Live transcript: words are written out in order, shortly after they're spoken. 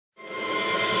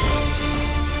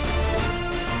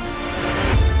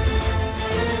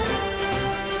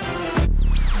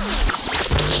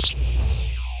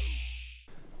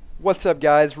What's up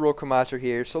guys, Real Camacho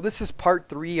here. So this is part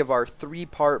 3 of our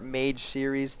 3-part Mage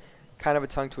series. Kind of a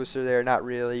tongue twister there, not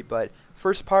really, but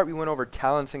first part we went over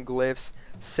talents and glyphs.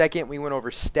 Second we went over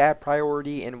stat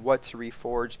priority and what to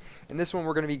reforge. And this one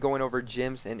we're going to be going over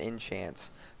gems and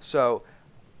enchants. So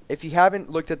if you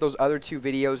haven't looked at those other 2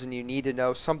 videos and you need to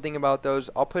know something about those,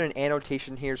 I'll put an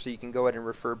annotation here so you can go ahead and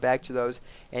refer back to those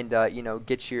and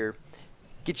get your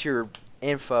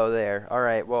info there.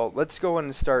 Alright, well, let's go ahead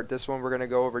and start this one. We're going to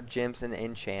go over gems and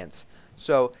enchants.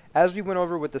 So, as we went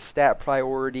over with the stat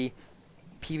priority,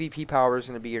 PvP power is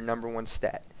going to be your #1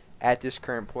 stat at this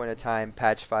current point of time,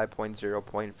 patch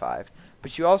 5.0.5.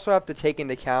 But you also have to take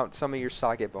into account some of your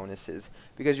socket bonuses,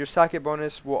 because your socket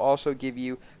bonus will also give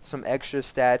you some extra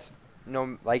stats,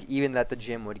 like even that the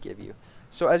gym would give you.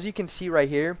 So, as you can see right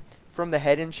here, from the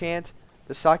head enchant,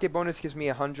 the socket bonus gives me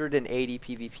 180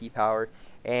 PvP power.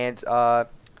 And a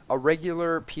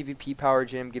regular PvP power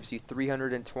gem gives you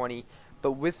 320,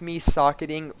 but with me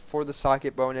socketing for the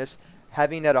socket bonus,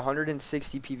 having that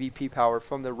 160 PvP power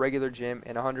from the regular gem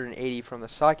and 180 from the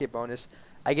socket bonus,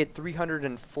 I get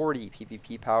 340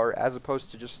 PvP power as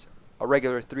opposed to just a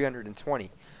regular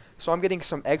 320. So I'm getting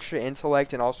some extra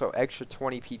intellect and also extra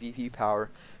 20 PvP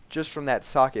power just from that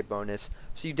socket bonus.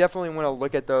 So you definitely want to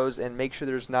look at those and make sure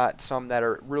there's not some that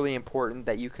are really important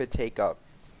that you could take up.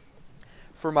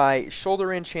 For my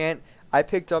shoulder enchant, I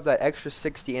picked up that extra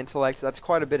 60 intellect. That's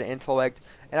quite a bit of intellect,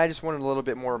 and I just wanted a little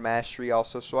bit more mastery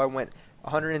also, so I went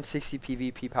 160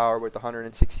 PvP power with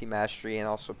 160 mastery and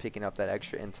also picking up that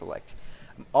extra intellect.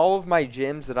 All of my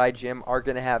gyms that I gym are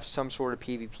going to have some sort of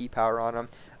PvP power on them,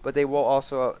 but they will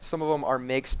also, some of them are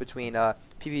mixed between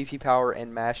PvP power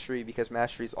and mastery, because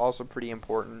mastery is also pretty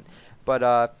important.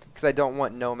 But because I don't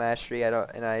want no mastery,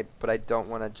 but I don't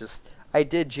want to just. I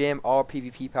did gym all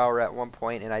PvP power at one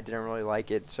point, and I didn't really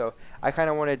like it, so I kind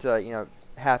of wanted to,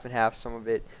 half and half some of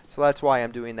it. So that's why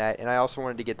I'm doing that, and I also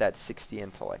wanted to get that 60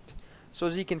 intellect. So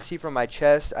as you can see from my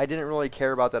chest, I didn't really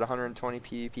care about that 120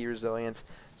 PvP resilience,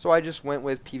 so I just went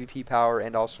with PvP power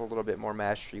and also a little bit more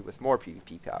mastery with more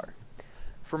PvP power.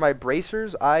 For my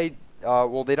bracers,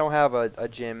 well, they don't have a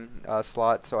gym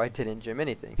slot, so I didn't gym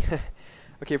anything.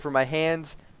 Okay, for my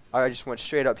hands, I just went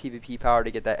straight up PvP power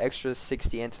to get that extra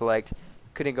 60 intellect.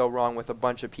 Couldn't go wrong with a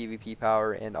bunch of PvP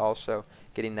power and also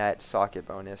getting that socket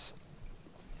bonus.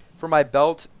 For my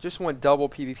belt, just went double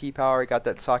PvP power. I got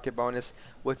that socket bonus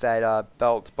with that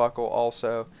belt buckle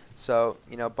also. So,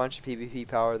 a bunch of PvP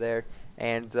power there.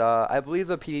 And I believe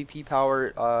the PvP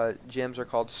power gems are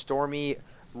called Stormy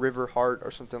River Heart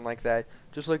or something like that.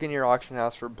 Just look in your auction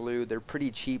house for blue. They're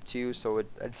pretty cheap too, so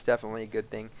it's definitely a good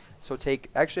thing. So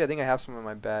actually I think I have some in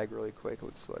my bag really quick.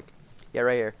 Let's look. Yeah,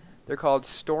 right here. They're called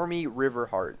Stormy River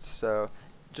Hearts. So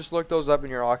just look those up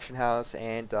in your auction house,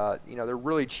 and they're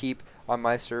really cheap on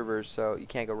my servers, so you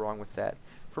can't go wrong with that.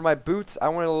 For my boots, I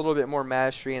wanted a little bit more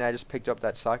mastery, and I just picked up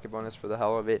that socket bonus for the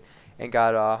hell of it and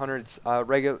got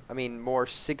more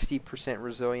 60%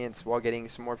 resilience while getting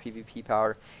some more PvP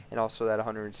power and also that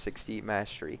 160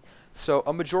 mastery. So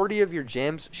a majority of your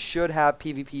gems should have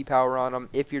PvP power on them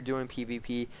if you're doing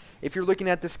PvP. If you're looking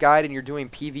at this guide and you're doing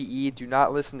PvE, do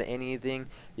not listen to anything,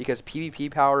 because PvP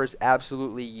power is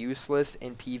absolutely useless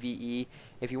in PvE.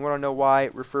 If you want to know why,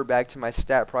 refer back to my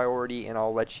stat priority and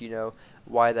I'll let you know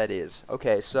why that is.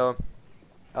 Okay, so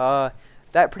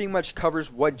that pretty much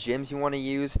covers what gems you want to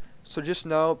use. So just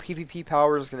know PvP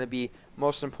power is going to be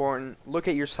most important. Look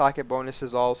at your socket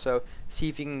bonuses also. See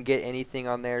if you can get anything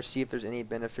on there. See if there's any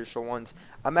beneficial ones.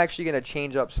 I'm actually going to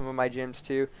change up some of my gyms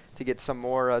too to get some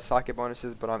more socket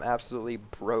bonuses, but I'm absolutely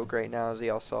broke right now. As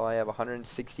y'all saw, I have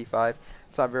 165.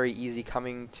 It's not very easy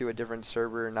coming to a different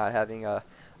server and not having a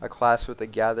class with a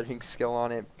gathering skill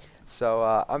on it.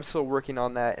 So I'm still working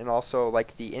on that, and also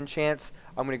like the enchants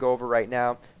I'm going to go over right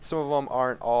now. Some of them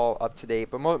aren't all up to date,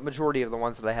 but majority of the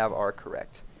ones that I have are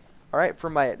correct. Alright,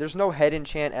 there's no head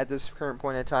enchant at this current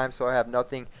point in time, so I have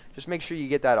nothing. Just make sure you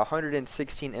get that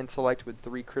 116 intellect with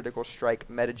 3 critical strike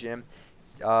meta gem.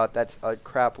 That's a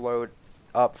crap load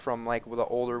up from with the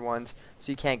older ones,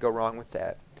 so you can't go wrong with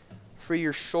that. For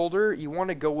your shoulder, you want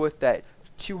to go with that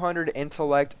 200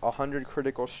 intellect, 100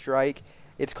 critical strike.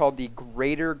 It's called the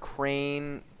Greater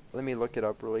Crane. Let me look it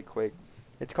up really quick.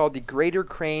 It's called the Greater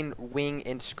Crane Wing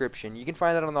Inscription. You can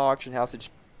find that on the auction house.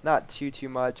 It's not too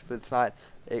much, but it's not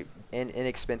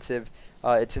inexpensive.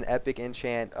 It's an epic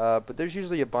enchant, but there's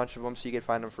usually a bunch of them, so you can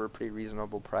find them for a pretty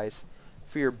reasonable price.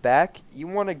 For your back, you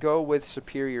want to go with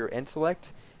Superior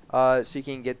Intellect, so you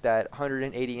can get that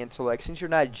 180 intellect. Since you're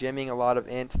not gymming a lot of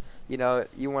int, you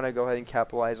want to go ahead and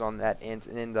capitalize on that int,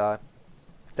 and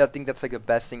I think that's like the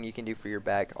best thing you can do for your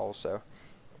back also.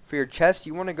 For your chest,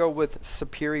 you want to go with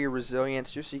superior resilience,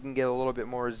 just so you can get a little bit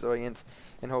more resilience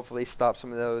and hopefully stop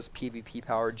some of those PvP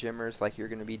powered gymmers like you're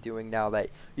going to be doing now that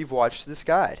you've watched this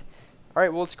guide.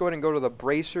 Alright, well, let's go ahead and go to the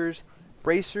bracers.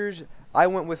 Bracers, I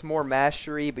went with more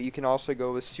mastery, but you can also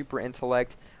go with super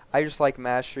intellect. I just like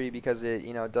mastery because it,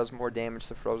 does more damage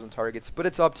to frozen targets, but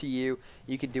it's up to you.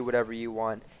 You can do whatever you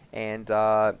want. And,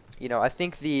 I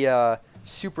think the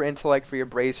super intellect for your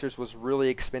bracers was really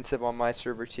expensive on my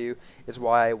server too, is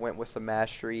why I went with the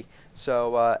mastery.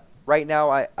 So, right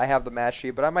now I have the mastery,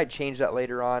 but I might change that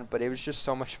later on, but it was just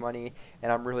so much money,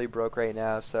 and I'm really broke right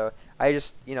now, so I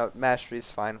just, mastery is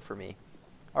fine for me.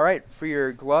 Alright, for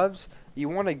your gloves, you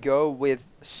want to go with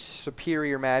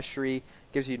superior mastery.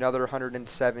 Gives you another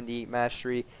 170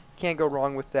 mastery. Can't go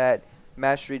wrong with that.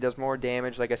 Mastery does more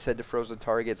damage, like I said, to frozen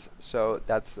targets, so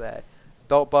that's that.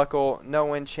 Belt buckle,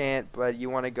 no enchant, but you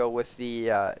want to go with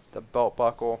the belt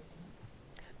buckle,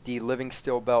 the living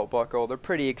still belt buckle. They're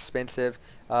pretty expensive,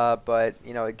 but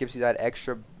it gives you that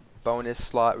extra bonus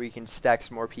slot where you can stack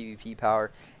some more PvP power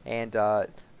and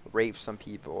rape some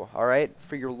people. Alright,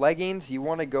 for your leggings, you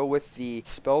want to go with the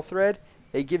spell thread.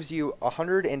 It gives you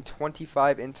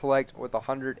 125 intellect with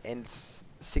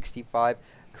 165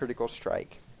 critical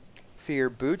strike. For your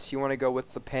boots, you want to go with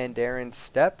the Pandaren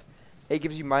step. It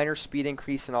gives you minor speed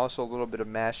increase and also a little bit of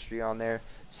mastery on there,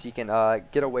 so you can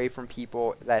get away from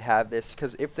people that have this,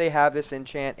 because if they have this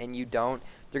enchant and you don't,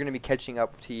 they're going to be catching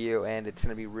up to you, and it's going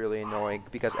to be really annoying,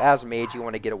 because as a mage, you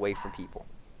want to get away from people.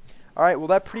 Alright, well,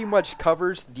 that pretty much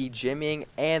covers the gymming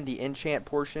and the enchant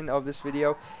portion of this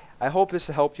video. I hope this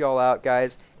helped y'all out,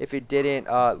 guys. If it didn't,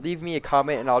 leave me a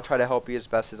comment and I'll try to help you as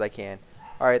best as I can.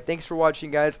 Alright, thanks for watching,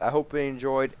 guys. I hope you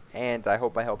enjoyed, and I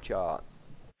hope I helped y'all out.